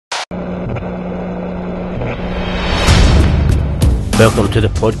Welcome to the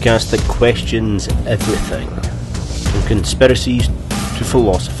podcast that questions everything, from conspiracies to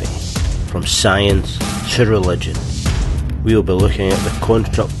philosophy, from science to religion. We will be looking at the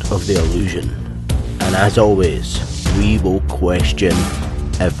construct of the illusion, and as always, we will question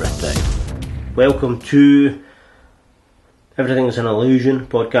everything. Welcome to Everything is an Illusion,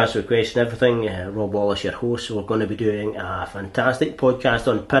 podcast with Question Everything. Rob Wallace, your host. So we're going to be doing a fantastic podcast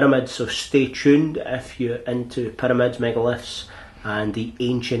on pyramids, so stay tuned if you're into pyramids, megaliths, and the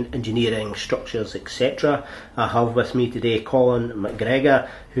ancient engineering structures, etc. I have with me today Colin McGregor,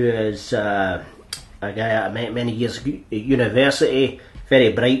 who is a guy I met many years ago at university,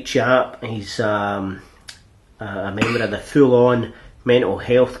 very bright chap. He's a member of the Full On Mental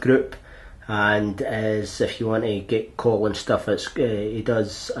Health Group, and is, if you want to get Colin stuff, he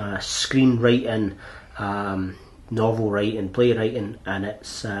does screenwriting, novel writing, playwriting, and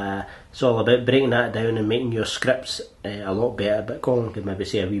it's all about breaking that down and making your scripts a lot better. But Colin could maybe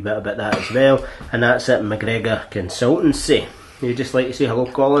say a wee bit about that as well, and that's at McGregor Consultancy. You'd just like to say hello,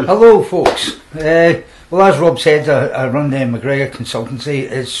 Colin? Hello, folks. Well, as Rob said, I run the McGregor Consultancy.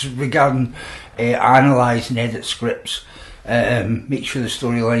 It's regarding analyse and edit scripts, make sure the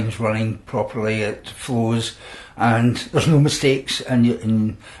storyline's running properly, it flows, and there's no mistakes,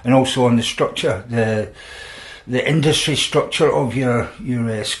 and also on the structure, the industry structure of your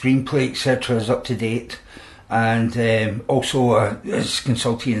screenplay, etc., is up to date, and also as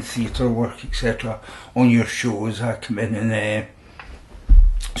consulting in theatre work, etc., on your shows. I come in and act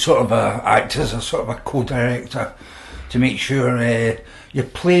as a sort of a co-director to make sure your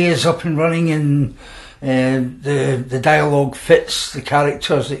play is up and running and the dialogue fits the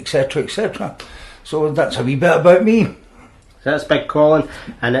characters, etc., etc. So that's a wee bit about me. That's big, Colin,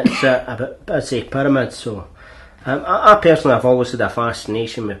 and it's about, I'd say, pyramids. So I personally have always had a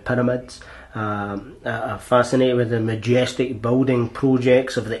fascination with pyramids. I'm fascinated with the majestic building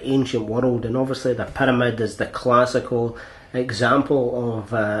projects of the ancient world, and obviously the pyramid is the classical example of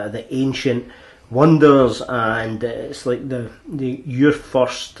the ancient wonders, and it's like your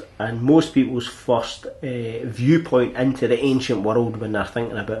first and most people's first viewpoint into the ancient world when they're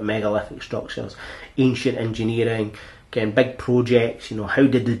thinking about megalithic structures, ancient engineering, again, big projects. How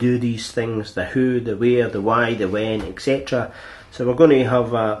did they do these things, the who, the where, the why, the when, etc. So we're going to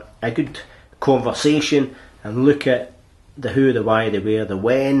have a good conversation and look at the who, the why, the where, the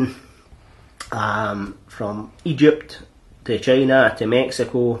when, from Egypt to China to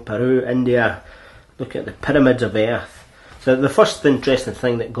Mexico, Peru, India. Look at the pyramids of Earth. So the first interesting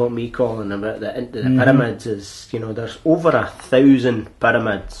thing that got me, Colin, about the pyramids is, there's over 1,000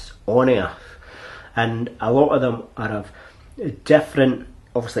 pyramids on Earth, and a lot of them are of different,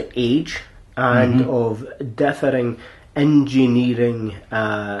 obviously, age and of differing engineering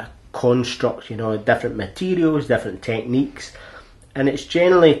constructs, different materials, different techniques, and it's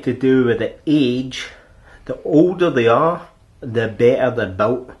generally to do with the age. The older they are, the better they're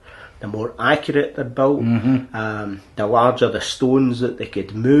built, the more accurate they're built, the larger the stones that they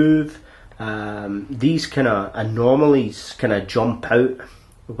could move. These kind of anomalies kind of jump out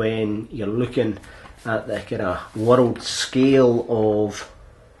when you're looking at the kind of world scale of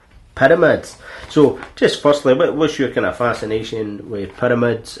pyramids. So, just firstly, what's your kind of fascination with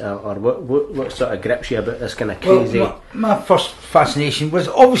pyramids, or what sort of grips you about this kind of crazy? Well, my first fascination was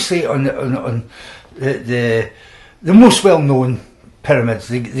obviously on the most well known pyramids,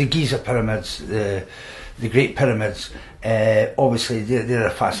 the Giza pyramids, the Great Pyramids. Obviously, they're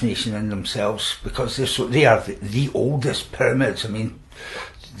a fascination in themselves because they are the oldest pyramids. I mean,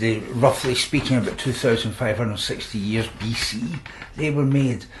 they, roughly speaking, about 2,560 years BC they were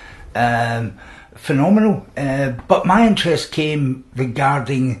made. Phenomenal. But my interest came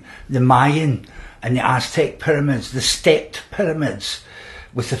regarding the Mayan and the Aztec pyramids, the stepped pyramids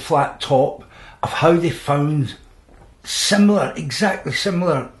with the flat top, of how they found exactly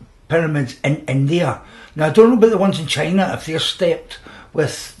similar pyramids in India. Now, I don't know about the ones in China, if they're stepped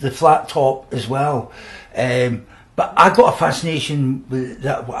with the flat top as well. But I got a fascination with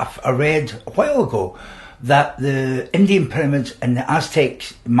that. I read a while ago that the Indian pyramids and the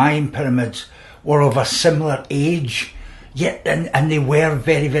Aztec Mayan pyramids were of a similar age, yet and they were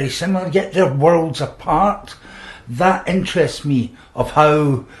very, very similar, yet they're worlds apart. That interests me, of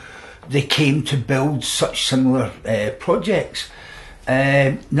how they came to build such similar projects.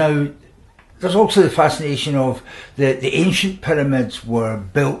 Now, there's also the fascination of the ancient pyramids were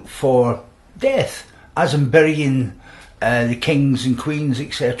built for death, as in burying the kings and queens,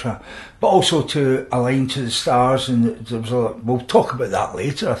 etc., but also to align to the stars. And we'll talk about that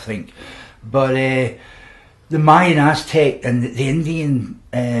later, I think. But the Mayan, Aztec and the Indian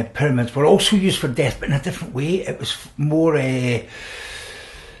pyramids were also used for death, but in a different way. It was more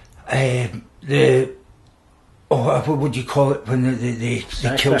what would you call it when they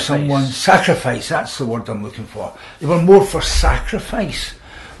kill someone? Sacrifice, that's the word I'm looking for. They were more for sacrifice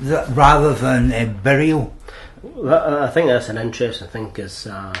rather than burial. Well, I think that's an interesting thing, because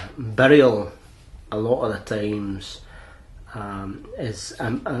burial a lot of the times is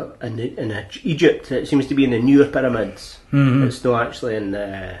in Egypt. It seems to be in the newer pyramids. Mm-hmm. It's not actually in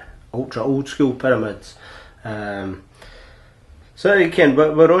the ultra old school pyramids. So again,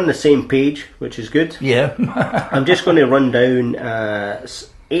 we're on the same page, which is good. Yeah. I'm just going to run down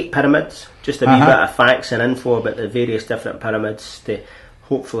 8 pyramids, just a wee bit of facts and info about the various different pyramids to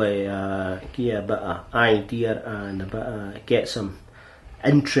hopefully give you a bit of idea and a bit of, get some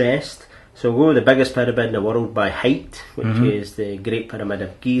interest. So we'll go with the biggest pyramid in the world by height, which is the Great Pyramid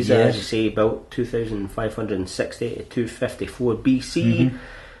of Giza, as you say, built 2560 to 254 BC.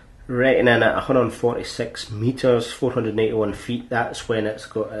 Rating in at 146 metres, 481 feet. That's when it's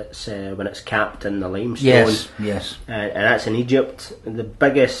got its when it's capped in the limestone. Yes. And that's in Egypt. The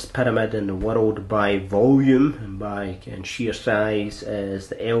biggest pyramid in the world by volume and sheer size is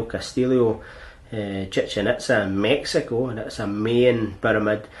the El Castillo, Chichen Itza in Mexico, and it's a Mayan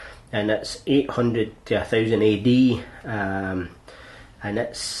pyramid, and it's 800 to 1000 AD, and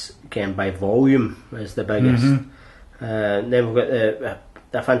it's again by volume is the biggest. Then we've got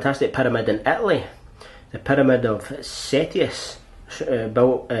the fantastic pyramid in Italy, the Pyramid of Cetius,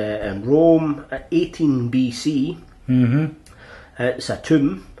 built in Rome at 18 BC. It's a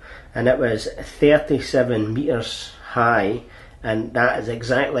tomb, and it was 37 metres high, and that is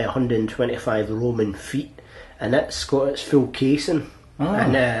exactly 125 Roman feet, and it's got its full casing.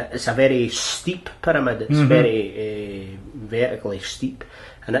 And it's a very steep pyramid. It's very vertically steep,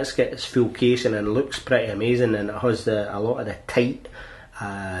 and it's got its full casing and looks pretty amazing, and it has a lot of the tight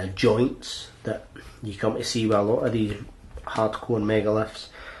joints that you come to see with a lot of these hardcore megaliths.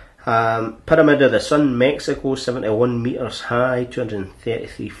 Pyramid of the Sun, Mexico, 71 metres high,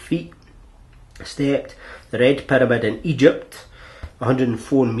 233 feet stepped. The Red Pyramid in Egypt,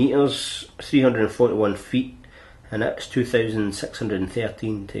 104 metres, 341 feet, and that's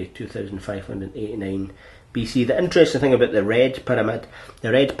 2613 to 2589 BC. The interesting thing about the Red Pyramid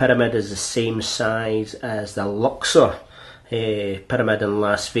is the same size as the Luxor pyramid in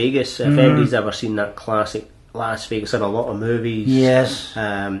Las Vegas. If anybody's ever seen that classic Las Vegas in a lot of movies, yes,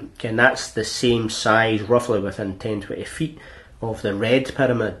 and that's the same size, roughly within 10-20 feet of the Red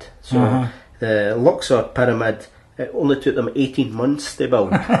Pyramid. So the Luxor pyramid, it only took them 18 months to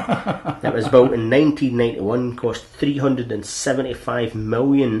build. It was built in 1991, cost $375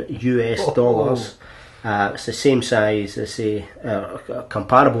 million US. It's the same size, a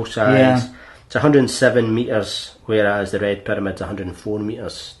comparable size. Yeah. It's 107 metres, whereas the Red Pyramid's 104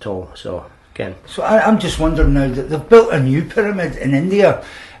 metres tall. So again, so I'm just wondering now that they've built a new pyramid in India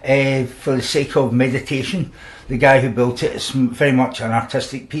for the sake of meditation. The guy who built it is very much an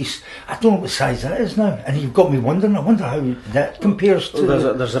artistic piece. I don't know what size that is now, and you've got me wondering. I wonder how that compares to.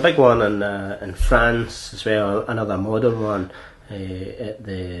 There's a big one in France as well, another modern one at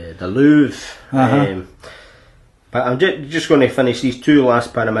the Louvre. But I'm just going to finish these 2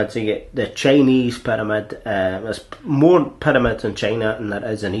 last pyramids. You get the Chinese pyramid. There's more pyramids in China than there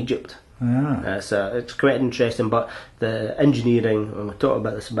is in Egypt. It's quite interesting, but the engineering, and we'll talk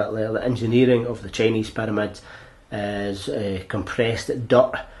about this a bit later, the engineering of the Chinese pyramids is compressed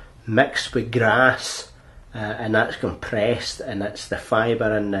dirt mixed with grass, and that's compressed, and it's the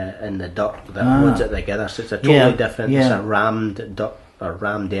fibre in the dirt that holds it together. So it's a totally different, it's a rammed dirt or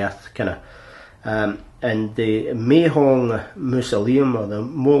rammed earth kind of. And the Mahong Mausoleum, or the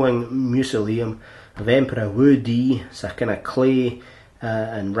Moling Mausoleum of Emperor Wu Di, it's a kind of clay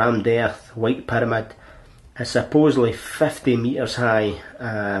and rammed earth white pyramid. It's supposedly 50 metres high,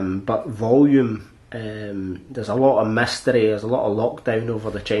 but volume, there's a lot of mystery, there's a lot of lockdown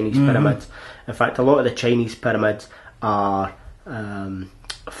over the Chinese pyramids. In fact, a lot of the Chinese pyramids are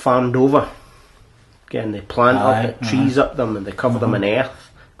farmed over. Again, they plant trees up them, and they cover them in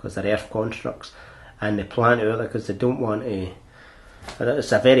earth, because they're earth constructs, and they plant it over because they don't want to.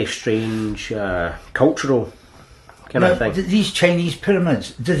 It's a very strange cultural kind of thing. These Chinese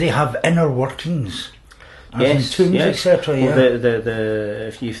pyramids, do they have inner workings? Yes, tombs, etc. Well, the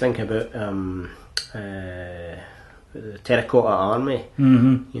if you think about the terracotta army,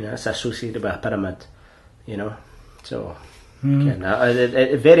 you know, it's associated with a pyramid, you know, so. Again,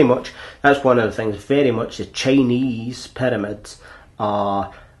 it very much, that's one of the things, very much the Chinese pyramids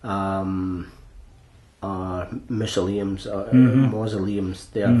are mausoleums, mausoleums.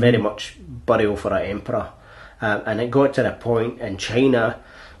 They are very much burial for an emperor, and it got to the point in China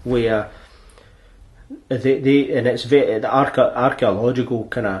where and it's the archaeological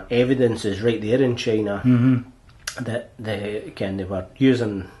kind of evidence is right there in China that they were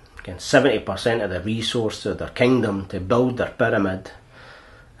using 70% of the resource of their kingdom to build their pyramid,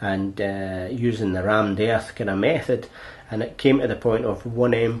 and using the rammed earth kind of method. And it came to the point of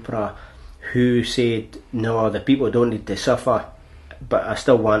one emperor who said, no, the people don't need to suffer, but I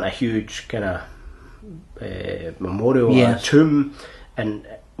still want a huge kind of memorial, or a tomb. And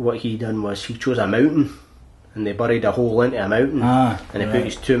what he done was he chose a mountain, and they buried a hole into a mountain, and he put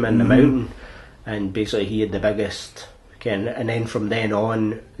his tomb in the mountain, and basically he had the biggest, and then from then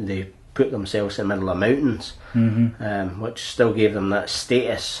on they put themselves in the middle of mountains, which still gave them that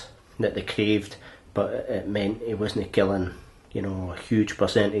status that they craved, but it meant he wasn't killing, a huge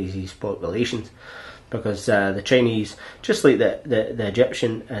percentage of his populations, because the Chinese, just like the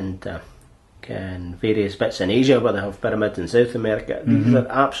Egyptian and various bits in Asia where they have pyramids in South America, these are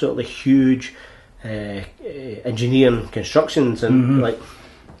absolutely huge engineering constructions, and like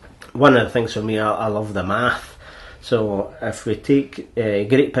one of the things for me, I love the math. So if we take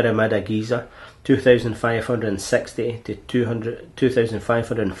Great Pyramid of Giza, 2560 to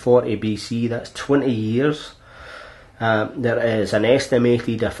 2540 BC, that's 20 years. There is an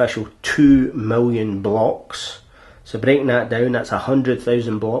estimated official 2 million blocks. So breaking that down, that's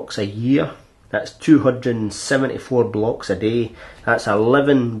 100,000 blocks a year. That's 274 blocks a day. That's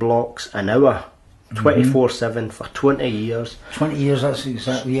 11 blocks an hour, 24/7 for 20 years. 20 years, that's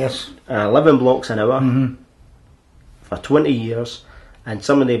exactly, yes. 11 blocks an hour for 20 years, and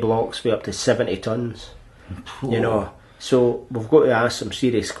some of the blocks weigh up to 70 tons. So we've got to ask some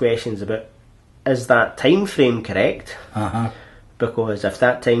serious questions about, is that time frame correct? Because if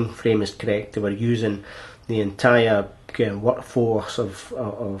that time frame is correct, they were using the entire workforce of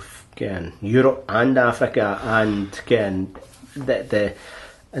Europe and Africa, and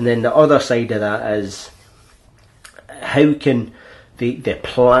and then the other side of that is, how can the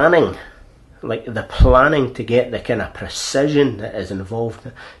planning, like the planning to get the kind of precision that is involved.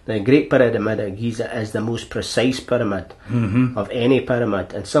 The Great Pyramid of Giza is the most precise pyramid of any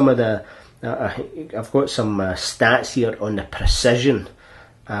pyramid, and some of the I've got some stats here on the precision.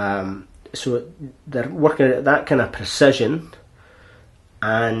 So they're working at that kind of precision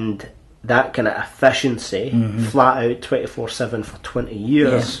and that kind of efficiency, flat out 24/7 for 20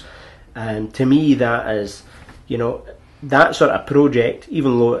 years. And to me, that is, that sort of project,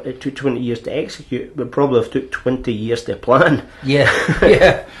 even though it took 20 years to execute, would probably have took 20 years to plan.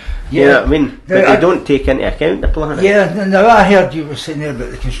 You know what I mean? But they don't take into account the planning. Now I heard you were saying there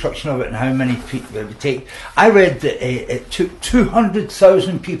about the construction of it and how many people it would take. I read that it took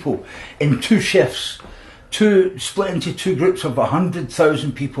 200,000 people in 2 shifts, split into 2 groups of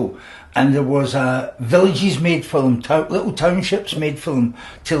 100,000 people, and there was villages made for them, little townships made for them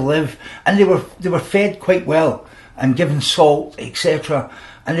to live, and they were fed quite well and given salt, etc.,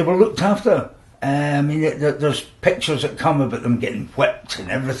 and they were looked after. I mean, there's pictures that come about them getting whipped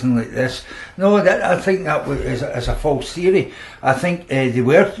and everything like this. No, I think that is a false theory. I think they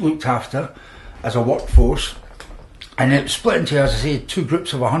were looked after as a workforce, and it was split into, as I say, 2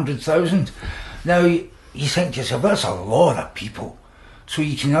 groups of 100,000. Now, you think to yourself, that's a lot of people. So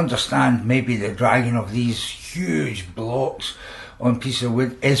you can understand maybe the dragging of these huge blocks on pieces of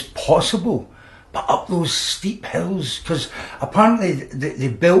wood is possible. But up those steep hills, because apparently they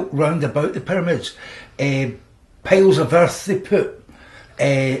built round about the pyramids, piles of earth they put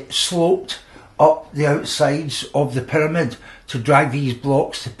sloped up the outsides of the pyramid to drag these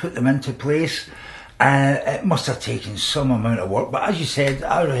blocks to put them into place. It must have taken some amount of work, but as you said,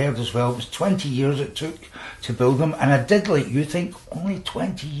 I heard as well, it was 20 years it took to build them, and I did, like you think, only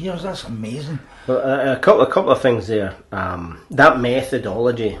 20 years, that's amazing. Well, a couple of things there. That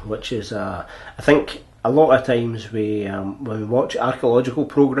methodology, which is, I think a lot of times when we watch archaeological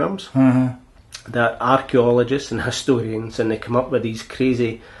programs, that archaeologists and historians, and they come up with these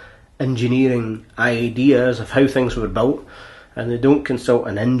crazy engineering ideas of how things were built, and they don't consult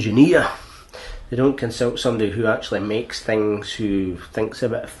an engineer. They don't consult somebody who actually makes things, who thinks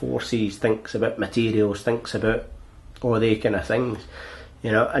about forces, thinks about materials, thinks about all they kind of things,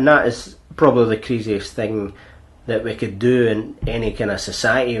 and that is probably the craziest thing that we could do in any kind of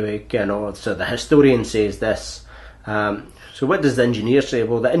society. So the historian says this. So what does the engineer say?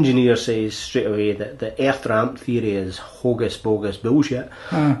 Well, the engineer says straight away that the earth ramp theory is hocus pocus bullshit,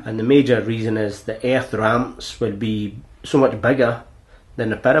 and the major reason is the earth ramps would be so much bigger than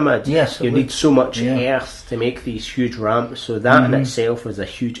the pyramids. Yes, you need so much earth to make these huge ramps, so that in itself is a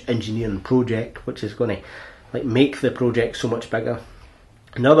huge engineering project, which is going to make the project so much bigger.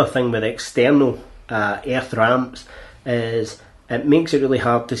 Another thing with external earth ramps is it makes it really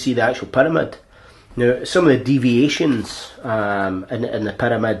hard to see the actual pyramid. Now, some of the deviations in the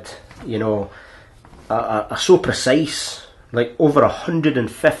pyramid, you know, are so precise, like over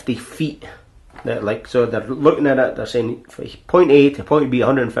 150 feet. So they're looking at it, they're saying point A to point B,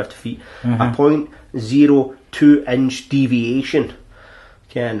 150 feet, a 0.02 inch deviation,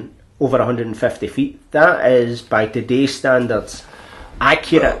 over 150 feet. That is, by today's standards,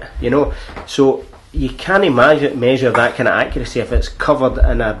 accurate, you know. So you can't measure that kind of accuracy if it's covered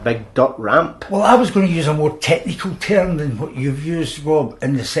in a big dirt ramp. Well, I was going to use a more technical term than what you've used, Rob,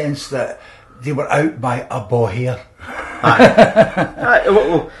 in the sense that they were out by a boher.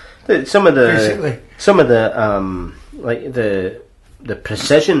 Some of the like the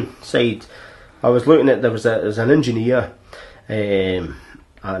precision side, I was looking at, there was an engineer, and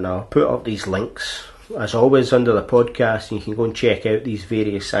I'll put up these links as always under the podcast, and you can go and check out these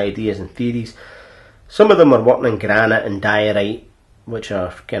various ideas and theories. Some of them are working in granite and diorite, which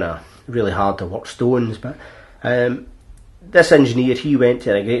are kind of really hard to work stones, but this engineer, he went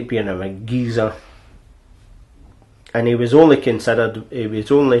to the Great Pyramid of Giza, and he was only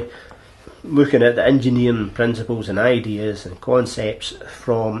looking at the engineering principles and ideas and concepts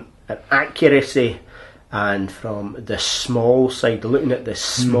from an accuracy and from the small side, looking at the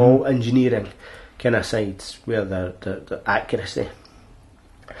small engineering kind of sides where the accuracy.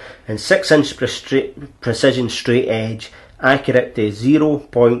 And 6-inch precision straight edge, accurate to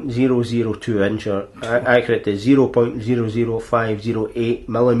 0.002 inch, or accurate to 0.00508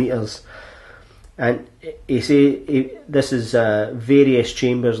 millimeters. And he say this is various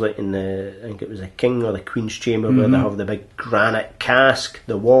chambers, like in I think it was the King or the Queen's chamber, where they have the big granite cask,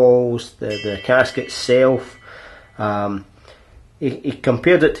 the walls, the cask itself. He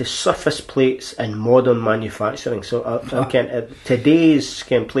compared it to surface plates in modern manufacturing. So today's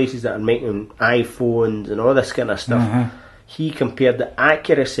places that are making iPhones and all this kind of stuff, he compared the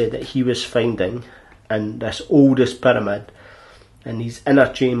accuracy that he was finding in this oldest pyramid, and these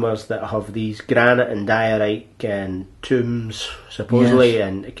inner chambers that have these granite and diorite and tombs, supposedly,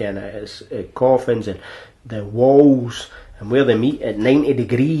 and kind of coffins, and the walls and where they meet at 90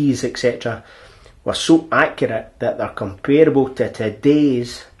 degrees, etc., were so accurate that they're comparable to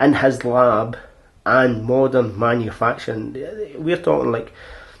today's in his lab and modern manufacturing. We're talking, like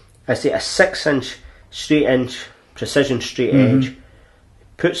I say, a 6-inch straight inch precision straight edge,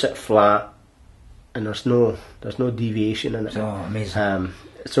 puts it flat, and there's no deviation in it. Oh, amazing.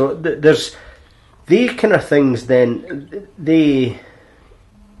 So there's these kind of things. Then they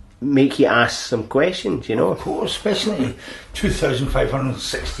make you ask some questions, you know. Of course, especially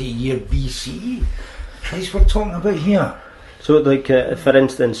 2,560 year BCE. Christ, we're talking about here. So, like for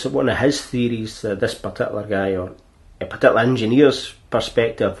instance, one of his theories, this particular guy, or a particular engineer's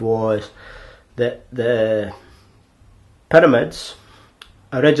perspective, was that the pyramids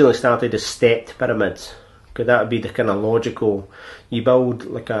originally started as stepped pyramids, because that would be the kind of logical. You build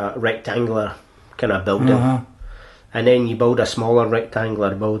like a rectangular kind of building, and then you build a smaller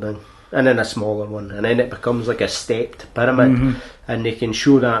rectangular building, and then a smaller one, and then it becomes like a stepped pyramid. And they can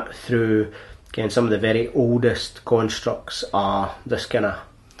show that through some of the very oldest constructs are this kind of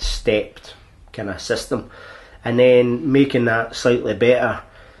stepped kind of system. And then making that slightly better,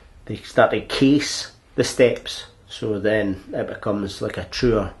 they start to case the steps, so then it becomes like a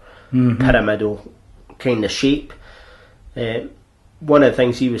truer pyramidal kind of shape. One of the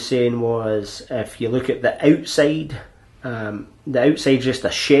things he was saying was, if you look at the outside's just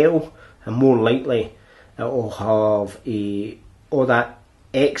a shell, and more likely it will have all that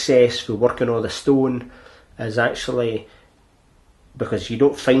excess for working all the stone is actually, because you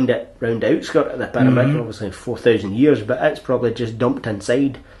don't find it round the outskirt of the pyramid, obviously 4,000 years, but it's probably just dumped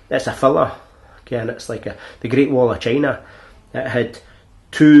inside. It's a filler. And it's like the Great Wall of China. It had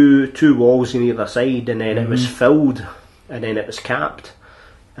two walls on either side, and then it was filled, and then it was capped.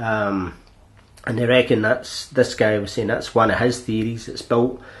 And they reckon this guy was saying that's one of his theories. It's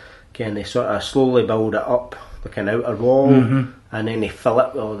built, they sort of slowly build it up like an outer wall, and then they fill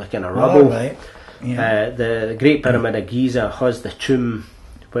it with all the kind of rubble. Right. Yeah. The Great Pyramid of Giza has the tomb,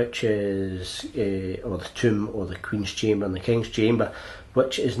 which is or the tomb or the Queen's chamber and the King's chamber,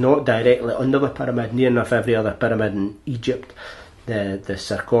 which is not directly under the pyramid. Near enough every other pyramid in Egypt, the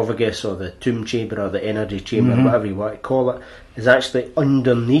sarcophagus or the tomb chamber or the energy chamber, whatever you want to call it, is actually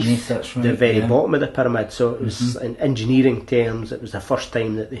underneath the very bottom of the pyramid. So it was, in engineering terms, it was the first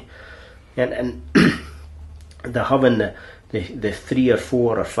time that they and they're having the 3 or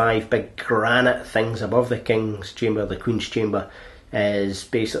 4 or 5 big granite things above the King's chamber, the Queen's chamber, is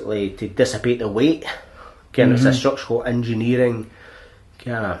basically to dissipate the weight. It's a structural engineering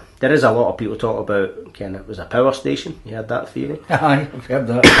there is a lot of people talk about it was a power station. You heard that theory? Aye, I've heard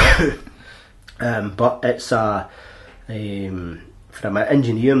that. But it's from an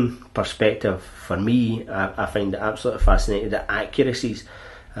engineering perspective, for me, I find it absolutely fascinating, the accuracies,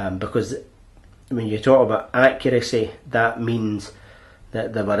 because when you talk about accuracy, that means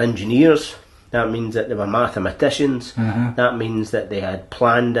that they were engineers, that means that they were mathematicians, that means that they had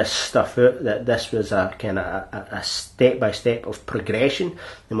planned this stuff out, that this was a kind of a step-by-step of progression.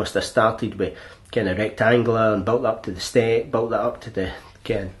 They must have started with kind of rectangular and built up to the step, built that up to the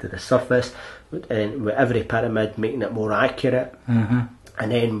surface, and with every pyramid making it more accurate. And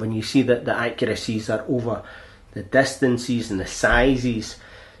then when you see that the accuracies are over the distances and the sizes,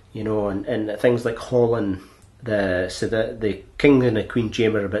 you know, and things like Holland, the king and the queen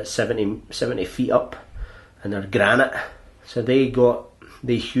chamber are about 70 feet up, and they're granite, so they got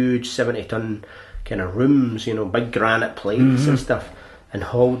the huge 70-ton kind of rooms, you know, big granite plates and stuff, and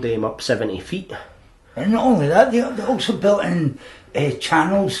hauled them up 70 feet. And not only that, they also built in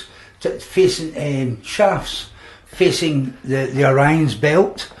channels facing shafts facing the Orion's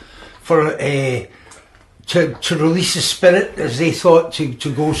belt for to release the spirit, as they thought,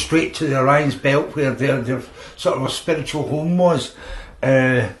 to go straight to the Orion's belt where their sort of a spiritual home was,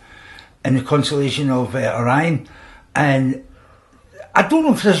 in the constellation of Orion. And I don't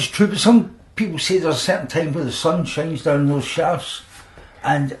know if this is true, but some people say there's a certain time where the sun shines down those shafts,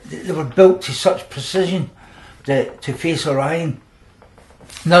 and they were built to such precision to face Orion.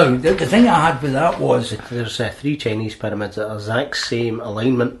 Now, the thing I had with that was... There's 3 Chinese pyramids that are exact same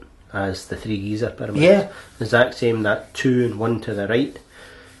alignment as the 3 Giza pyramids. Yeah. Exact same, that 2 and 1 to the right.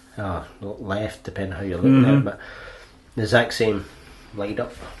 Left, depending how you're looking at it, but the exact same lined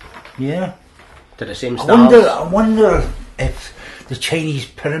up. Yeah. To the same stars. I wonder if the Chinese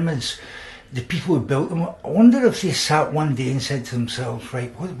pyramids, the people who built them, I wonder if they sat one day and said to themselves, right,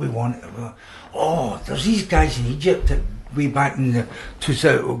 what do we want? Oh, there's these guys in Egypt that way back in the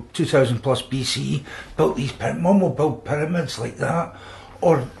 2000 plus BCE built these pyramids. Mum will build pyramids like that.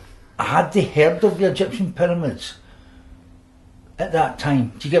 Or had they heard of the Egyptian pyramids at that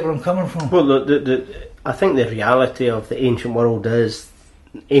time? Do you get where I'm coming from? Well, I think the reality of the ancient world is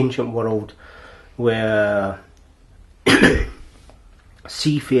ancient world where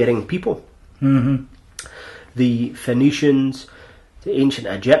seafaring people. The Phoenicians, the ancient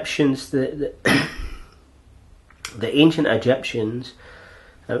Egyptians, the ancient Egyptians,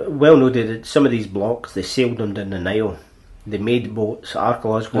 well know that some of these blocks, they sailed them down the Nile. They made boats,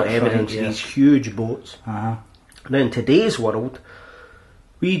 archaeological evidence, these huge boats. Now in today's world,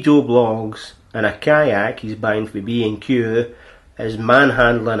 we Joe Blogs in a kayak, he's bound for B&Q, is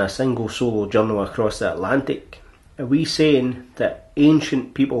manhandling a single solo journal across the Atlantic. Are we saying that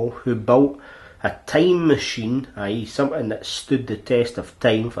ancient people who built a time machine, i.e. something that stood the test of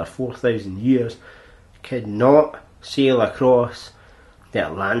time for 4,000 years, could not sail across the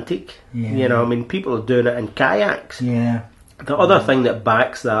Atlantic? You know, I mean, people are doing it in kayaks. The other thing that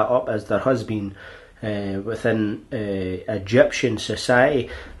backs that up is there has been within Egyptian society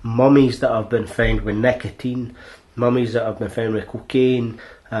mummies that have been found with nicotine, mummies that have been found with cocaine,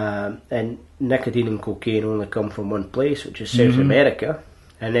 and nicotine and cocaine only come from one place, which is South America.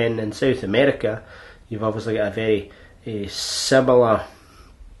 And then in South America you've obviously got a very similar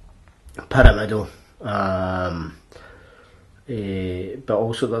pyramidal, but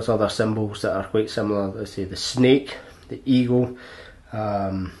also there's other symbols that are quite similar. Let's say the snake, the eagle,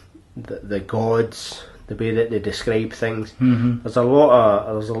 the gods, the way that they describe things. There's a lot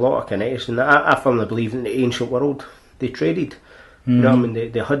of connection. I firmly believe in the ancient world they traded. You know what I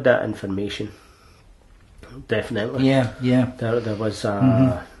mean? They had that information. Definitely. There was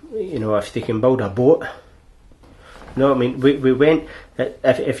you know, if they can build a boat. You know what I mean? We went,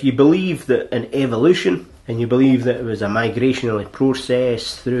 if you believe that in evolution, and you believe that it was a migrational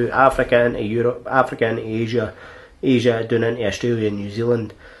process through Africa into Europe, Africa into Asia, Asia down into Australia and New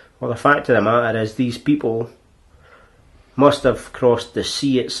Zealand, well, the fact of the matter is these people must have crossed the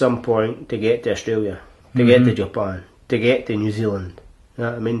sea at some point to get to Australia, to get to Japan, to get to New Zealand. You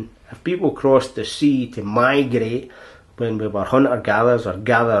know what I mean? If people crossed the sea to migrate when we were hunter-gatherers or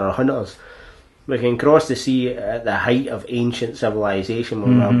gatherer-hunters, we can cross the sea at the height of ancient civilization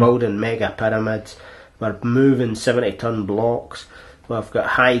when we're building mega pyramids, we're moving 70-ton blocks, we've got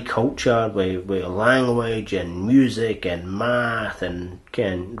high culture with language and music and math and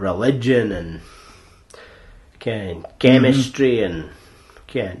religion and chemistry and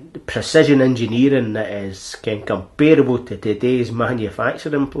precision engineering that is comparable to today's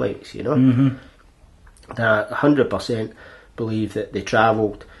manufacturing place, you know. That 100% believe that they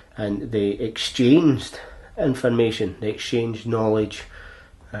travelled and they exchanged information, they exchanged knowledge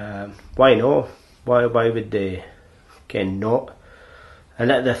Why not? Why would they not?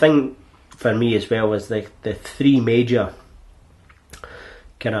 And the thing for me as well is the three major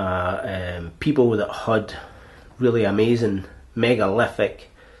kind of people that had really amazing megalithic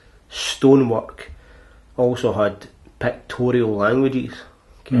stonework also had pictorial languages.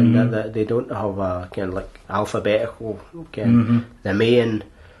 That they don't have a kind of like alphabetical. The Mayan,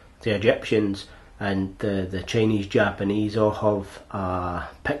 the Egyptians, and the Chinese, Japanese all have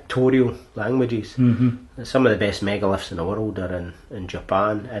pictorial languages. Some of the best megaliths in the world are in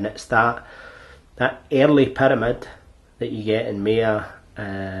Japan, and it's that early pyramid that you get in Maya,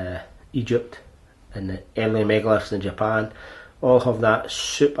 Egypt, and the early megaliths in Japan all have that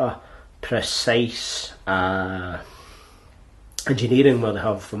super precise engineering, where they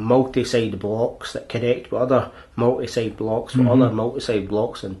have multi-side blocks that connect with other multi-side blocks with other multi-side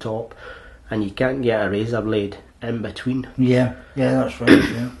blocks on top, and you can't get a razor blade in between. Yeah, that's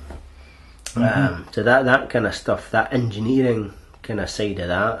right. So that kind of stuff, that engineering kind of side of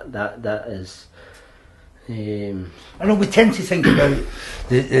that is. I know we tend to think about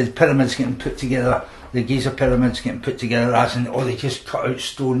the pyramids getting put together, the Giza pyramids getting put together as in, they just cut out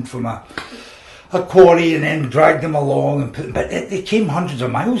stone from a quarry and then dragged them along and put them, but they came hundreds of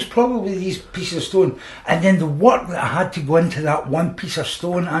miles probably, these pieces of stone, and then the work that had to go into that one piece of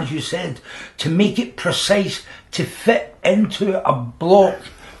stone, as you said, to make it precise, to fit into a block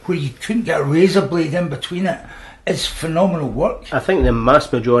where you couldn't get a razor blade in between it, is phenomenal work. I think the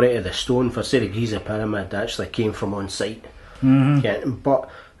vast majority of the stone for, say, the Giza pyramid actually came from on site. But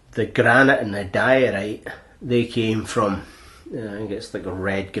the granite and the diorite, they came from, I think it's like a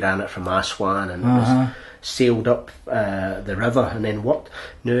red granite from Aswan, and it was sailed up the river and then worked.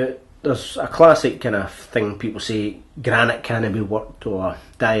 Now, there's a classic kind of thing people say, granite can't be worked or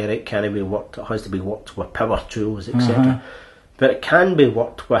diorite can't be worked, it has to be worked with power tools, etc. But it can be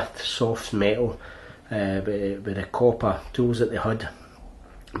worked with soft metal, with the copper tools that they had.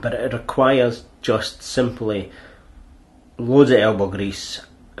 But it requires just simply loads of elbow grease,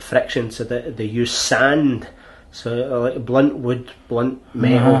 friction, so that they use sand. So like blunt wood, blunt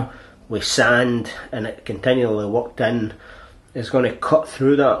metal with sand, and it continually worked in, is going to cut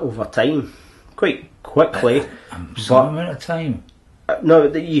through that over time quite quickly. Some amount of time. No,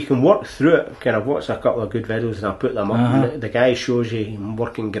 you can work through it. Kind of watch a couple of good videos and I'll put them up. And the guy shows you him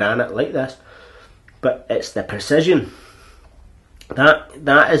working granite like this, but it's the precision that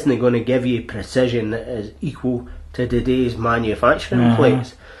isn't going to give you precision that is equal to today's manufacturing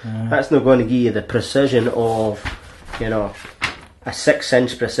plates. That's not going to give you the precision of, a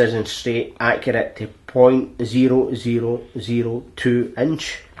 6-inch precision straight accurate to 0.0002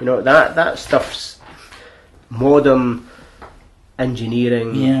 inch. That stuff's modern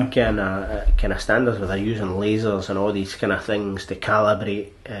engineering kind of standards, where they're using lasers and all these kind of things to calibrate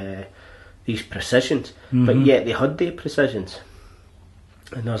these precisions. But yet they had their precisions,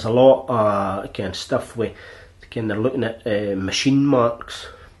 and there's a lot of kind of stuff with they're looking at machine marks.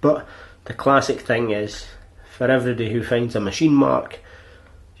 But the classic thing is, for everybody who finds a machine mark,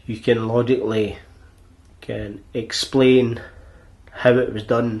 you can logically explain how it was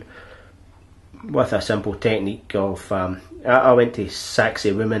done with a simple technique of I went to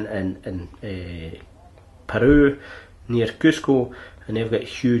Sacsayhuaman in Peru near Cusco, and they've got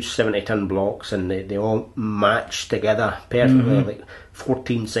huge 70-ton blocks, and they all match together perfectly, like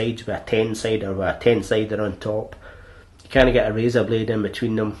 14 sides with a 10-sider with a 10-sider on top. You can't get a razor blade in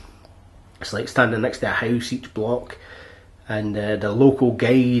between them. It's like standing next to a house, each block. And the local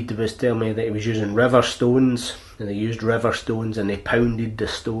guide was telling me that he was using river stones, and they used river stones and they pounded the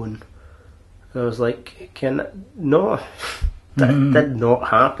stone. And I was like, that did not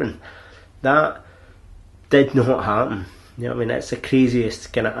happen. That did not happen. You know what I mean? It's the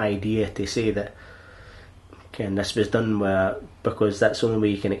craziest kind of idea to say that this was done because that's the only way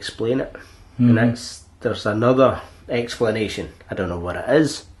you can explain it. And there's another explanation. I don't know what it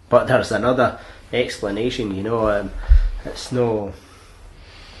is, but there's another explanation. It's no.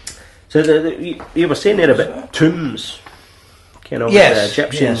 So you were saying there about tombs. Yes, the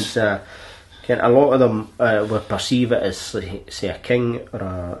Egyptians. Yes. A lot of them would perceive it as, say, a king or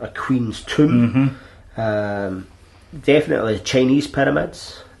a queen's tomb. Definitely the Chinese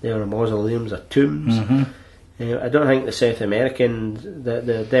pyramids, they are mausoleums or tombs. I don't think the South American,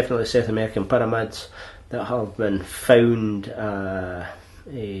 the definitely South American pyramids that have been found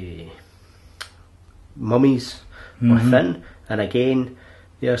mummies within. And again,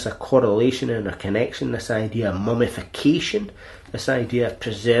 there's a correlation and a connection, this idea of mummification, this idea of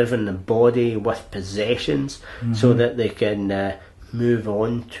preserving the body with possessions so that they can move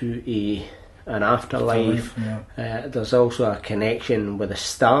on to an afterlife. Yeah. There's also a connection with the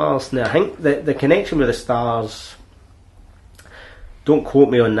stars. Now I think the connection with the stars, don't quote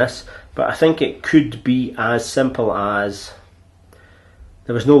me on this, but I think it could be as simple as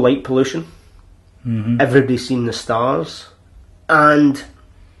there was no light pollution. Everybody's seen the stars, and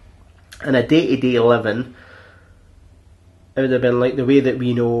in a day-to-day living, it would have been like the way that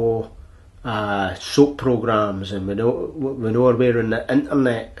we know soap programs, and we know we're on the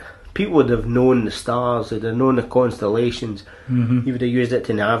internet. People would have known the stars, they'd have known the constellations. You would have used it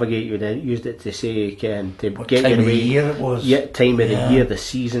to navigate, you would have used it to say, what get time your of way. the year it was. Yeah, time of the year, the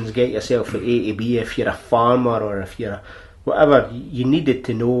seasons, get yourself from A to B. If you're a farmer or if you're whatever, you needed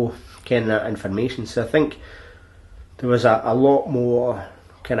to know kind of that information. So I think there was a lot more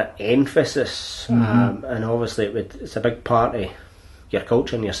kind of emphasis, and obviously it's a big part of your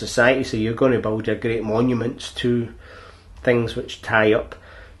culture and your society, so you're going to build your great monuments to things which tie up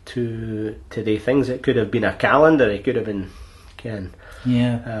to the things. It could have been a calendar, it could have been one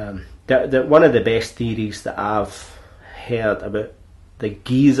of the best theories that I've heard about the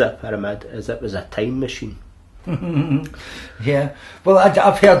Giza pyramid is it was a time machine. Yeah, well,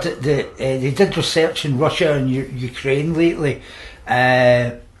 I've heard that they did research in Russia and Ukraine lately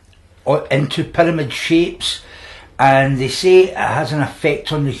into pyramid shapes, and they say it has an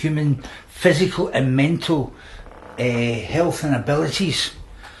effect on the human physical and mental health and abilities.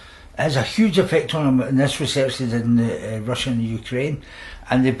 It has a huge effect on them in this research they did in Russia and Ukraine,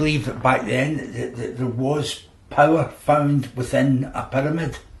 and they believe that back then that there was power found within a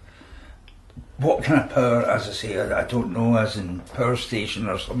pyramid. What kind of power, as I say, I don't know, as in power station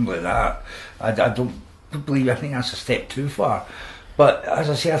or something like that. I don't believe, I think that's a step too far. But as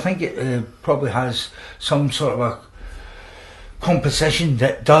I say, I think it probably has some sort of a composition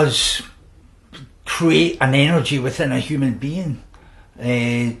that does create an energy within a human being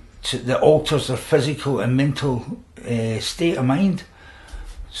that alters their physical and mental state of mind.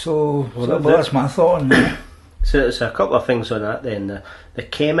 So, that's my thought on that. So it's a couple of things on that then. The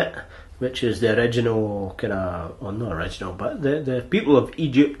Kemet, which is the original kind of, well, not original, but the people of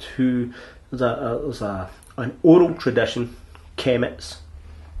Egypt who, there's an oral tradition, Kemets,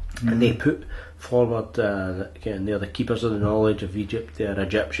 and they put forward, again, they're the keepers of the knowledge of Egypt, they're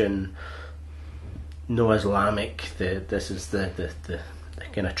Egyptian, no Islamic, this is the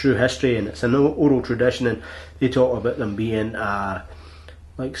kind of true history, and it's an oral tradition, and they talk about them being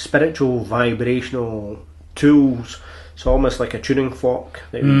like spiritual vibrational tools. It's almost like a tuning fork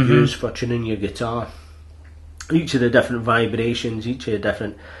that you use for tuning your guitar. Each of the different vibrations, each of the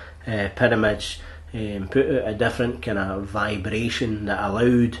different pyramids put out a different kind of vibration that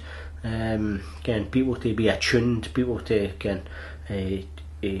allowed people to be attuned, people to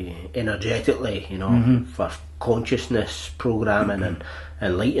energetically, for consciousness programming and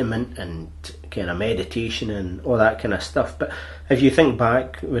enlightenment and kind of meditation and all that kind of stuff. But if you think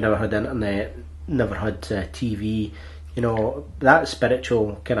back, we never had internet, never had TV. That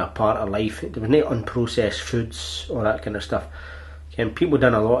spiritual kind of part of life, there was no unprocessed foods or that kind of stuff. And people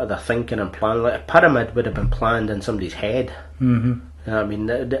done a lot of the thinking and planning. Like a pyramid would have been planned in somebody's head. I mean,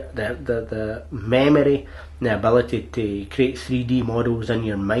 the memory, the ability to create 3D models in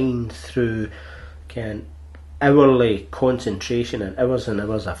your mind through hourly concentration and hours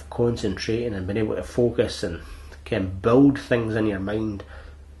of concentrating and being able to focus and build things in your mind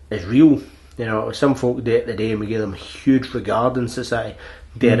is real. Some folk do it today and we give them huge regard in society.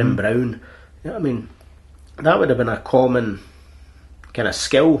 Darren Brown, I mean, that would have been a common kind of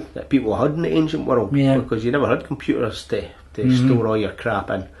skill that people had in the ancient world, because you never had computers to store all your crap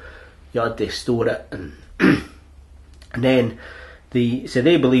in. You had to store it, and and then so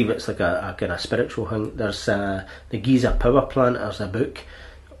they believe it's like a kind of spiritual thing. There's the Giza power plant. There's a book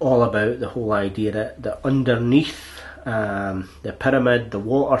all about the whole idea that underneath the pyramid the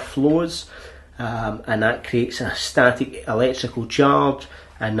water flows, and that creates a static electrical charge,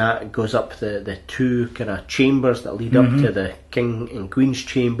 and that goes up the two kind of chambers that lead up to the king and queen's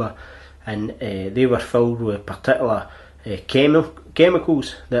chamber, and they were filled with particular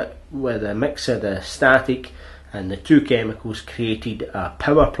chemicals that, with a mix of the static and the two chemicals, created a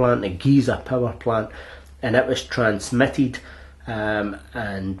power plant, the Giza power plant, and it was transmitted, and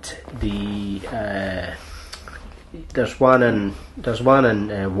there's one in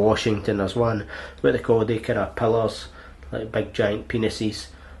Washington. There's one what they call the kind of pillars, like big giant penises.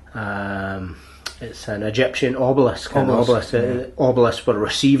 It's an Egyptian obelisk. Obelisks were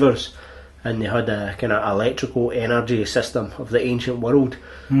receivers, and they had a kind of electrical energy system of the ancient world,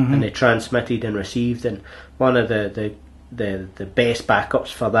 and they transmitted and received. And one of the best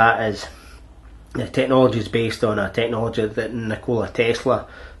backups for that is the technology is based on a technology that Nikola Tesla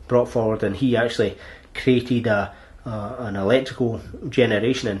brought forward, and he actually created an electrical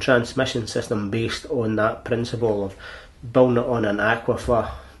generation and transmission system based on that principle of building it on an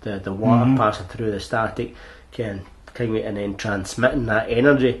aquifer, the water passing through the static and then transmitting that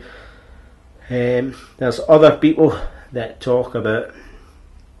energy. There's other people that talk about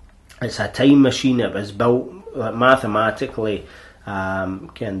it's a time machine. It was built mathematically,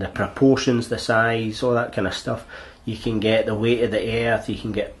 the proportions, the size, all that kind of stuff. You can get the weight of the earth, you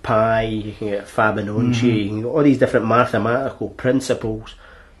can get pi, you can get Fibonacci, you can get all these different mathematical principles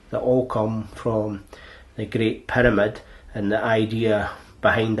that all come from the Great Pyramid, and the idea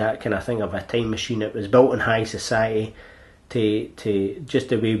behind that kind of thing of a time machine. It was built in high society to just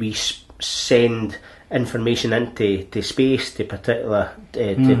the way we send information into space to particular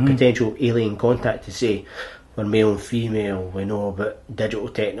to potential alien contact, to say we're male and female, we know about digital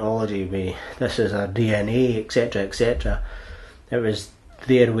technology, this is our DNA, etc, etc. It was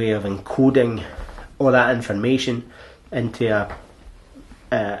their way of encoding all that information into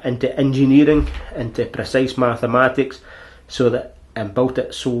engineering, into precise mathematics, so that, and built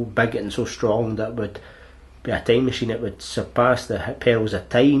it so big and so strong that would be a time machine. It would surpass the perils of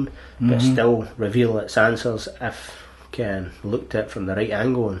time, but still reveal its answers if looked at from the right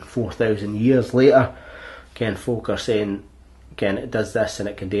angle. And 4,000 years later, folk are saying it does this and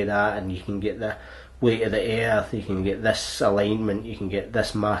it can do that, and you can get the weight of the earth, you can get this alignment, you can get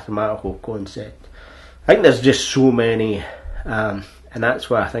this mathematical concept. I think there's just so many, and that's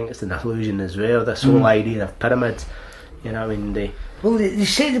why I think it's an illusion as well, this whole idea of pyramids. You know, I mean, they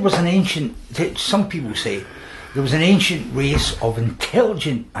say there was an ancient, some people say there was an ancient race of an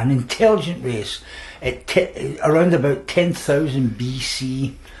intelligent race around about 10,000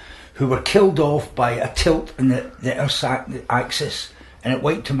 BC, who were killed off by a tilt in the Earth's axis, and it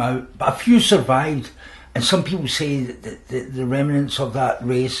wiped them out. But a few survived, and some people say that the remnants of that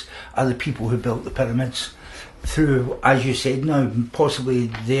race are the people who built the pyramids, through, as you said now, possibly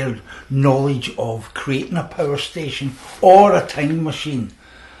their knowledge of creating a power station or a time machine.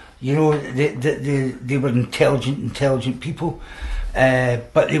 You know, they were intelligent people,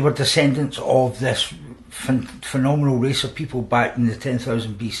 but they were descendants of this phenomenal race of people back in the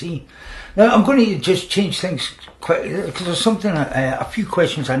 10,000 BC. Now I'm going to just change things quickly, because there's something, a few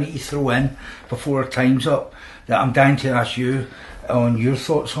questions I need to throw in before our time's up that I'm dying to ask you on your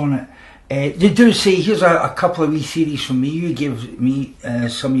thoughts on it. They do say, here's a couple of wee theories from me, you give me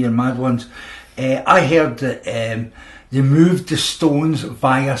some of your mad ones. I heard that they moved the stones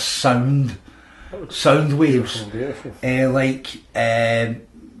via sound waves,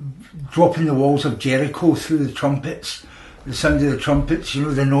 dropping the walls of Jericho through the trumpets, the sound of the trumpets, you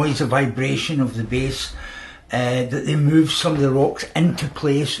know, the noise, the vibration of the bass, that they moved some of the rocks into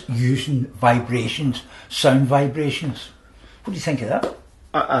place using vibrations, sound vibrations. What do you think of that?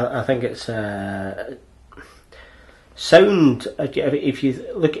 I think it's sound. If you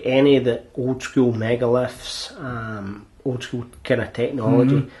look at any of the old school megaliths, old school kind of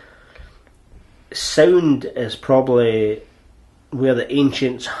technology, sound is probably where the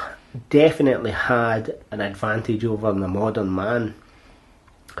ancients definitely had an advantage over the modern man.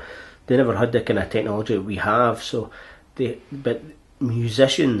 They never had the kind of technology we have, but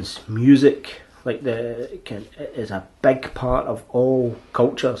musicians, music, like is a big part of all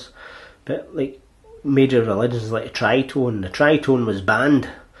cultures. But like major religions like the tritone was banned,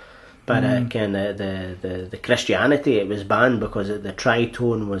 but the Christianity, it was banned because the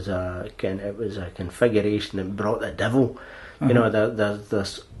tritone was it was a configuration that brought the devil. You know,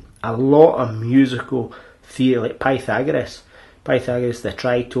 there's a lot of musical theory, like Pythagoras, the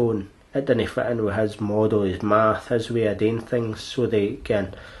tritone, it didn't fit in with his model, his math, his way of doing things, so they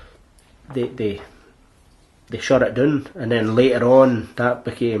shut it down, and then later on that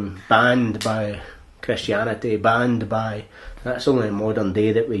became banned by Christianity, that's only in modern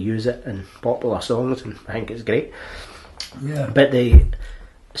day that we use it in popular songs, and I think it's great. Yeah. But the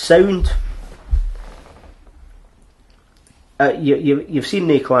sound, you've seen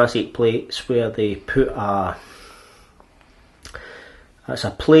the classic plates where they put it's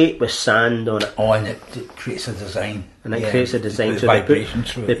a plate with sand on it. Oh, and it creates a design. And it creates a design. So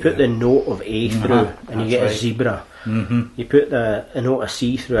they put the note of A through, and you get a zebra. You put the note of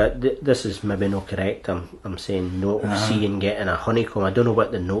C through it. This is maybe not correct. I'm saying note of C and getting a honeycomb. I don't know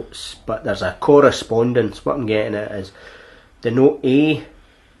what the notes, but there's a correspondence. What I'm getting at is the note A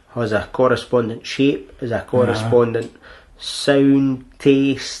has a correspondent shape, is a correspondent sound,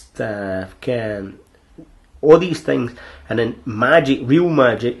 taste, all these things. And then magic, real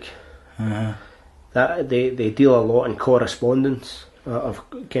magic, that they deal a lot in correspondence. of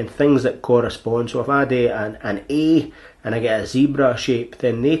things that correspond. So if I do an A and I get a zebra shape,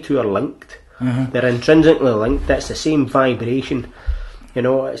 then they two are linked. They're intrinsically linked. That's the same vibration. You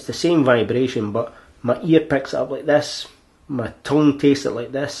know, it's the same vibration, but my ear picks it up like this, my tongue tastes it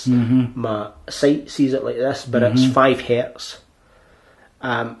like this, my sight sees it like this, but it's 5 hertz.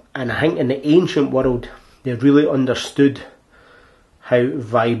 And I think in the ancient world, they really understood how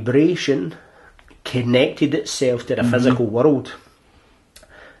vibration connected itself to the physical world.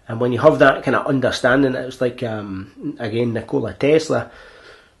 And when you have that kind of understanding, it's like, again, Nikola Tesla,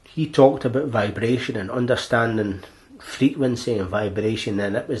 he talked about vibration and understanding frequency and vibration,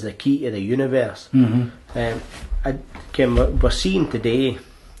 and it was the key to the universe. We're seeing today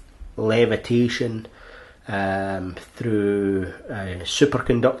levitation through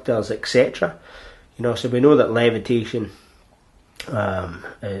superconductors, etc. You know, so we know that levitation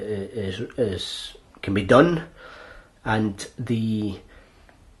is can be done, and the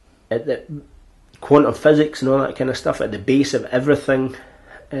quantum physics and all that kind of stuff at the base of everything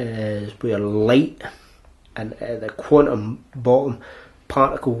is where light and at the quantum bottom,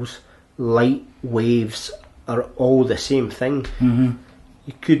 particles, light, waves are all the same thing.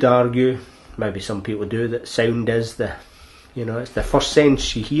 You could argue, maybe some people do, that sound is it's the first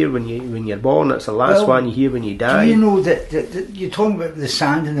sense you hear when you're born. It's the last one you hear when you die. Do you know that you're talking about the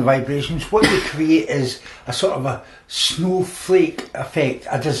sand and the vibrations? What they create is a sort of a snowflake effect,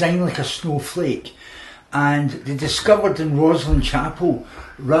 a design like a snowflake. And they discovered in Roslin Chapel,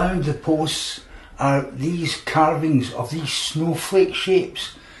 round the posts are these carvings of these snowflake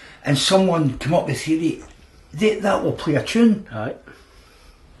shapes. And someone came up with the theory that will play a tune. Aye.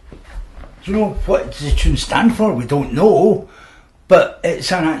 Do you know what the tune stand for? We don't know, but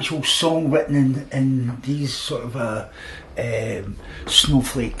it's an actual song written in these sort of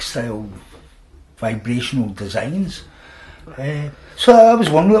snowflake style vibrational designs. So that was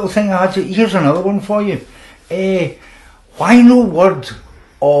one little thing I had to. Here's another one for you. Why no word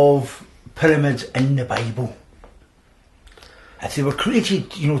of pyramids in the Bible? If they were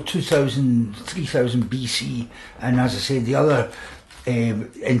created, 2000, 3000 BC, and as I said, the other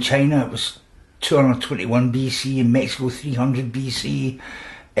in China it was 221 BC, in Mexico 300 BC.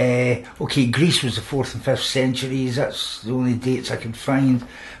 Greece was the 4th and 5th centuries. That's the only dates I could find.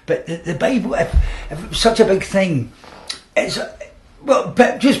 But the Bible, if it was such a big thing, but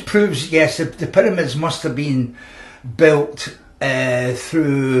it just proves, yes, the pyramids must have been built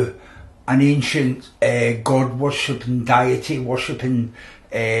through an ancient god worshipping, deity worshipping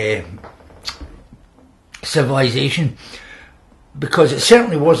civilization, because it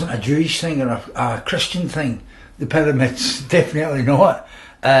certainly wasn't a Jewish thing or a Christian thing. The pyramids, definitely not.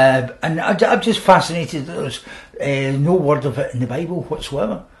 And I'm just fascinated that there's no word of it in the Bible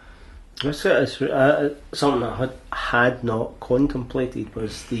whatsoever. It's something I had not contemplated,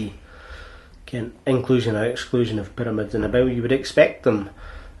 was the inclusion or exclusion of pyramids in the Bible. You would expect them,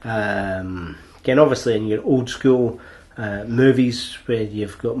 obviously in your old school movies where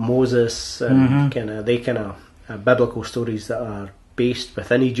you've got Moses and biblical stories that are based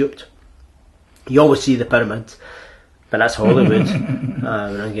within Egypt. You always see the pyramids, but that's Hollywood. And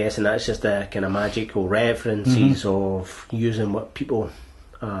I'm guessing that's just the kind of magical references of using what people.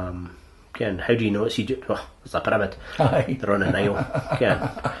 How do you know it's Egypt? Well, it's a pyramid. Aye. They're on a Nile.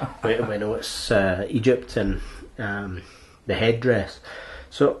 We know it's Egypt and the headdress.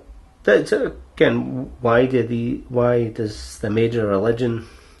 So again, why does the major religion,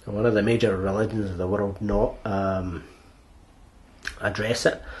 or one of the major religions of the world, not address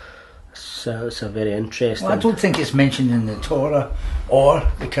it? So it's a very interesting. Well, I don't think it's mentioned in the Torah or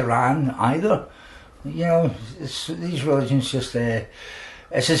the Quran either. These religions just.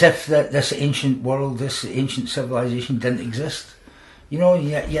 It's as if this ancient world, this ancient civilization didn't exist.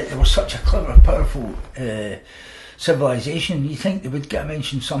 Yet they were such a clever, powerful civilization. You think they would get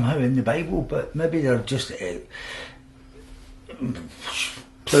mentioned somehow in the Bible, but maybe they're just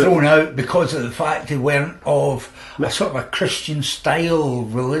thrown out because of the fact they weren't of a sort of a Christian style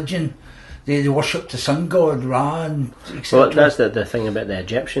religion. They worshipped the sun god Ra, and etc. Well, that's the thing about the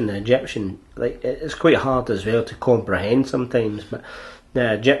Egyptian. The Egyptian, it's quite hard as well to comprehend sometimes, but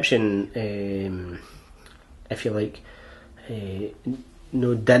the Egyptian, if you like,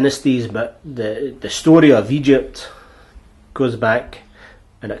 no dynasties, but the story of Egypt goes back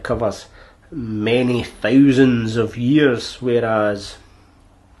and it covers many thousands of years, whereas,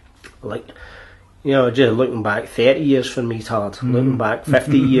 just looking back 30 years for me is hard. Looking back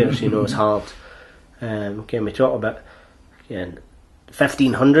 50 years, is hard. We talk about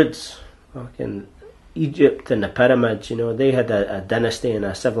 1500s, Egypt and the pyramids, they had a dynasty and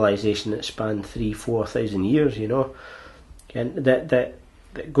a civilization that spanned 3,000-4,000 years, and that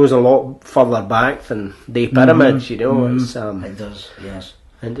goes a lot further back than the pyramids. You know, it's it does, yes.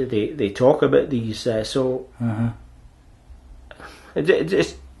 And they talk about these. So it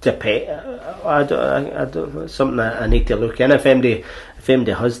just depends. I don't. It's something I need to look in. If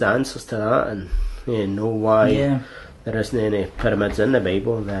anybody has the answers to that and know why there isn't any pyramids in the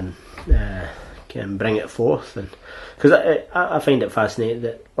Bible, then can bring it forth. And because I find it fascinating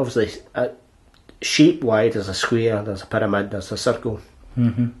that obviously shape wise there's a square, there's a pyramid, there's a circle,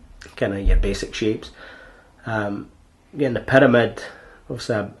 kind of your basic shapes. Again, the pyramid,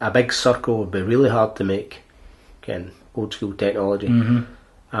 obviously a big circle would be really hard to make, again, old school technology,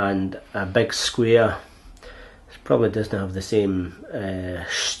 and a big square probably doesn't have the same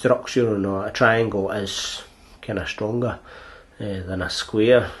structure. A triangle is kind of stronger than a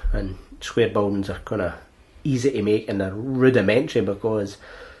square, and square buildings are kind of easy to make and they're rudimentary because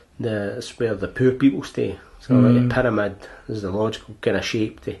it's where the poor people stay. So like a pyramid is the logical kind of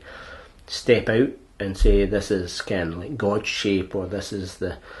shape to step out and say this is kind of like God's shape, or this is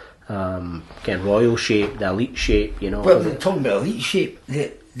the kind of royal shape, the elite shape, Well, they're talking about elite shape.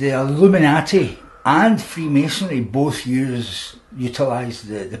 The Illuminati and Freemasonry both utilise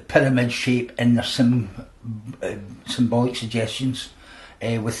the pyramid shape in their symbolic suggestions,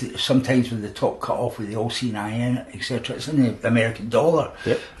 sometimes with the top cut off with the all-seeing eye in it, etc. It's in the American dollar.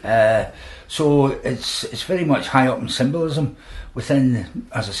 Yep. So it's very much high up in symbolism within,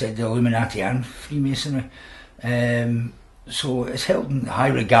 as I said, the Illuminati and Freemasonry. So it's held in high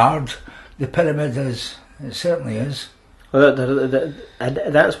regard. The pyramid is. It certainly is. Well,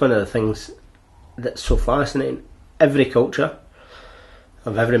 that's one of the things that's so fascinating. Every culture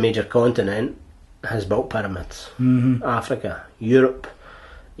of every major continent has built pyramids. Africa, Europe,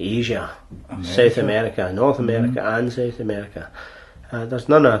 Asia, South America, North America and South America. There's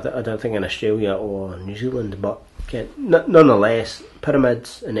none, I don't think, in Australia or New Zealand, but nonetheless,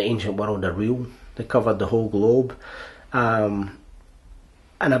 pyramids in the ancient world are real. They covered the whole globe, and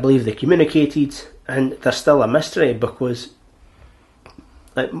I believe they communicated, and they're still a mystery because,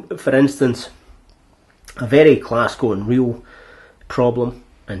 like, for instance, a very classical and real problem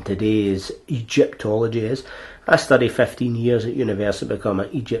in today's Egyptology is, I studied 15 years at university to become an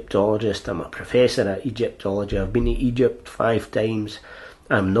Egyptologist. I'm a professor at Egyptology. I've been to Egypt 5 times.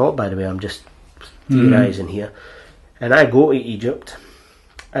 I'm not, by the way, I'm just theorising here. And I go to Egypt,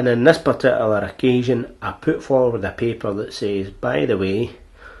 and on this particular occasion I put forward a paper that says, by the way,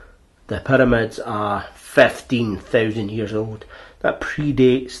 the pyramids are 15,000 years old. That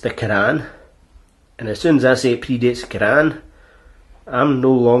predates the Quran. And as soon as I say it predates the Quran, I'm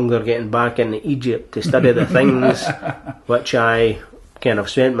no longer getting back into Egypt to study the things which I kind of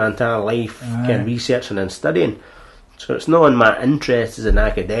spent my entire life kind of researching and studying. So it's not in my interest as an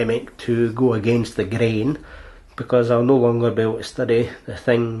academic to go against the grain, because I'll no longer be able to study the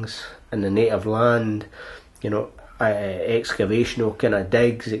things in the native land, excavational kind of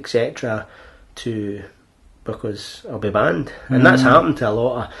digs, etc., because I'll be banned. And that's happened to a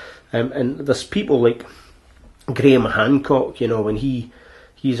lot of and there's people like Graham Hancock, when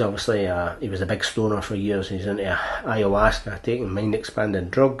he's obviously he was a big stoner for years. He's into ayahuasca, taking mind expanding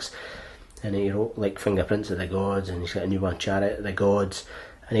drugs, and he wrote like Fingerprints of the Gods, and he's got a new one, Chariot of the Gods,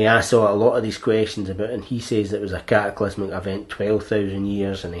 and he asked a lot of these questions about it, and he says it was a cataclysmic event, 12,000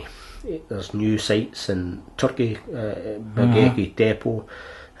 years, and there's new sites in Turkey, Göbekli Tepe,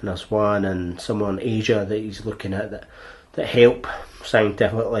 and there's one and somewhere in Asia that he's looking at that help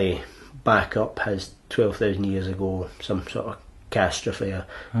scientifically back up his 12,000 years ago some sort of catastrophe or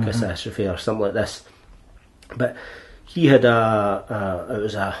something like this. But he had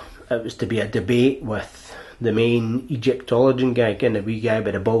it was to be a debate with the main Egyptologian guy, kind of wee guy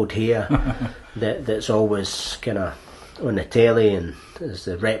with the bald hair that's always kind of on the telly and is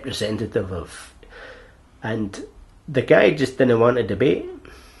the representative of, and the guy just didn't want to debate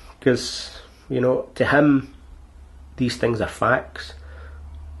because to him these things are facts.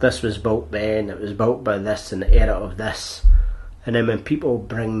 This was built then, it was built by this in the era of this. And then when people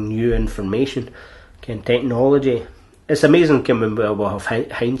bring new information, technology, it's amazing when we have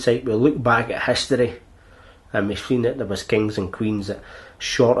hindsight. We look back at history and we've seen that there was kings and queens that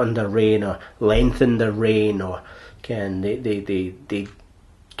shortened their reign or lengthened their reign, or can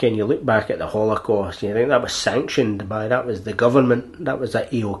you look back at the Holocaust, you think that was sanctioned by, that was the government, that was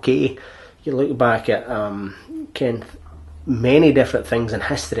at AOK. You look back at many different things in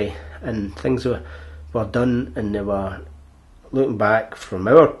history, and things were done, and they were looking back from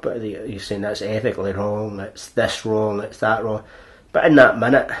you're saying that's ethically wrong, it's this wrong, it's that wrong, but in that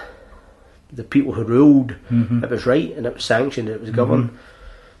minute the people who ruled, it was right and it was sanctioned, it was governed.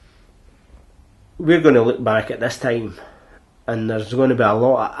 We're going to look back at this time and there's going to be a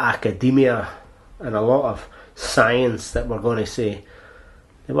lot of academia and a lot of science that we're going to say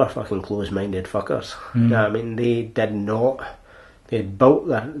they were fucking close-minded fuckers. You know what I mean? They did not. They had built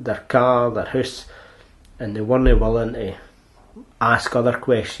their car, their house, and they weren't willing to ask other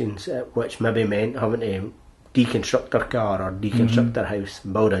questions, which maybe meant having to deconstruct their car or deconstruct their house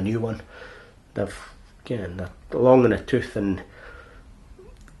and build a new one. They're long in the tooth, and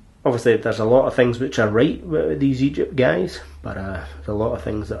obviously there's a lot of things which are right with these Egypt guys, but there's a lot of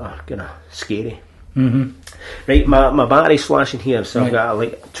things that are kind of scary. Right, my battery's flashing here, so I've got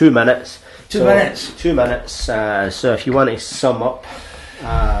like 2 minutes. 2 minutes. So if you want to sum up,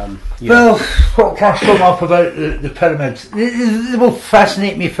 well, what can I sum up about the pyramids? They will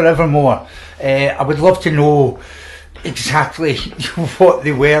fascinate me forevermore. I would love to know exactly what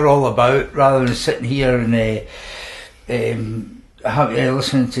they were all about, rather than sitting here and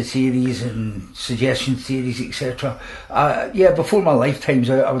listening to theories and suggestion theories, etc. Before my lifetime's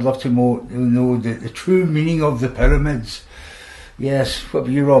out, I would love to know the true meaning of the pyramids. Yes, what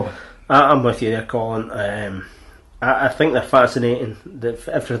about you, Rob? I'm with you there, Colin. I think they're fascinating.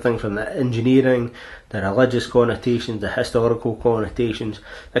 Everything from the engineering, the religious connotations, the historical connotations,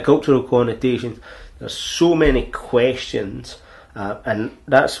 the cultural connotations. There's so many questions, and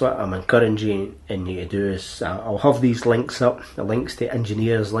that's what I'm encouraging you to do. Is I'll have these links up, the links to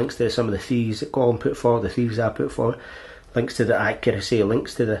engineers, links to some of the theories that Colin put forward, the theories I put forward, links to the accuracy,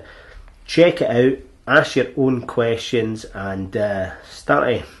 links to the. Check it out, ask your own questions, and start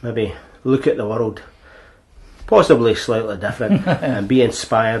to maybe look at the world possibly slightly different and be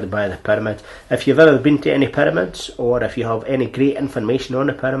inspired by the pyramids. If you've ever been to any pyramids, or if you have any great information on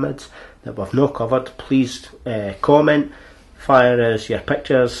the pyramids that we've not covered, please comment, fire us your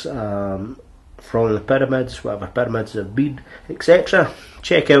pictures from the pyramids, whatever pyramids have been, etc.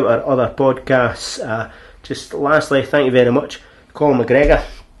 Check out our other podcasts. Just lastly, thank you very much, Colin McGregor.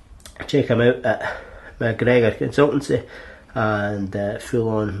 Check him out at McGregor Consultancy and Full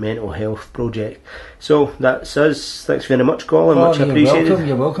On Mental Health Project. So that's us. Thanks very much, Colin. Much appreciated.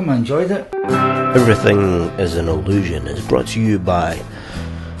 You're welcome. I enjoyed it. Everything is an Illusion is brought to you by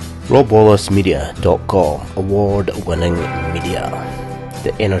RobWallaceMedia.com, award-winning media.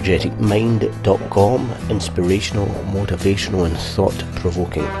 TheEnergeticMind.com, inspirational, motivational and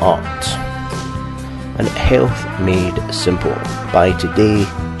thought-provoking art. And Health Made Simple. Buy today,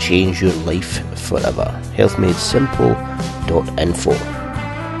 change your life forever. healthmadesimple.info.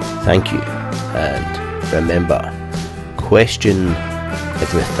 Thank you, and remember, question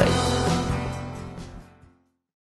everything.